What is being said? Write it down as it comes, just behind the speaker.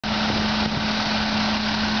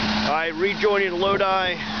Alright, rejoining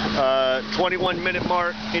Lodi, 21-minute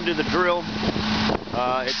mark into the drill.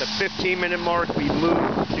 At the 15-minute mark, we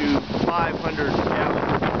moved to 500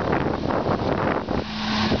 gallons.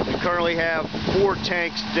 We currently have 4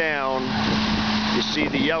 tanks down. You see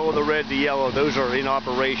the yellow, the red, the yellow, those are in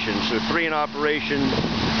operation. So 3 in operation,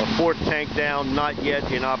 a 4th tank down, not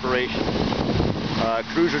yet in operation.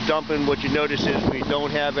 Crews are dumping. What you notice is we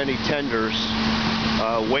don't have any tenders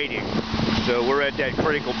waiting. So we're at that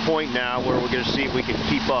critical point now where we're going to see if we can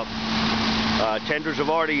keep up. Tenders have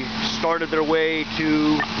already started their way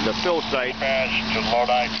to the fill site,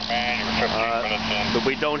 but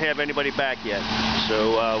we don't have anybody back yet.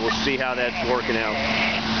 So we'll see how that's working out.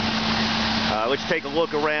 Let's take a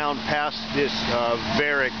look around past this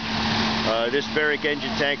Varick. This Varick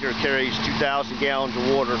engine tanker carries 2,000 gallons of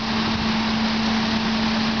water,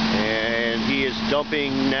 and he is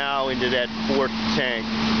dumping now into that 4th tank.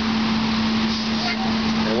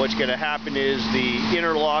 And what's going to happen is the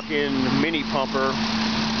interlocking mini pumper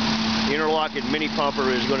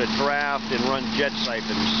is going to draft and run jet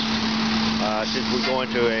siphons since we go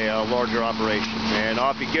into a larger operation. And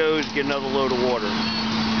off he goes, get another load of water.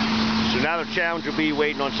 So now the challenge will be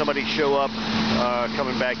waiting on somebody to show up,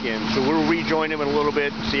 coming back in. So we'll rejoin him in a little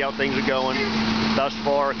bit, see how things are going. Thus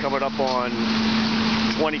far, coming up on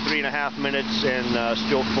 23.5 minutes and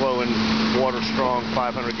still flowing water strong,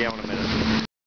 500 gallon a minute.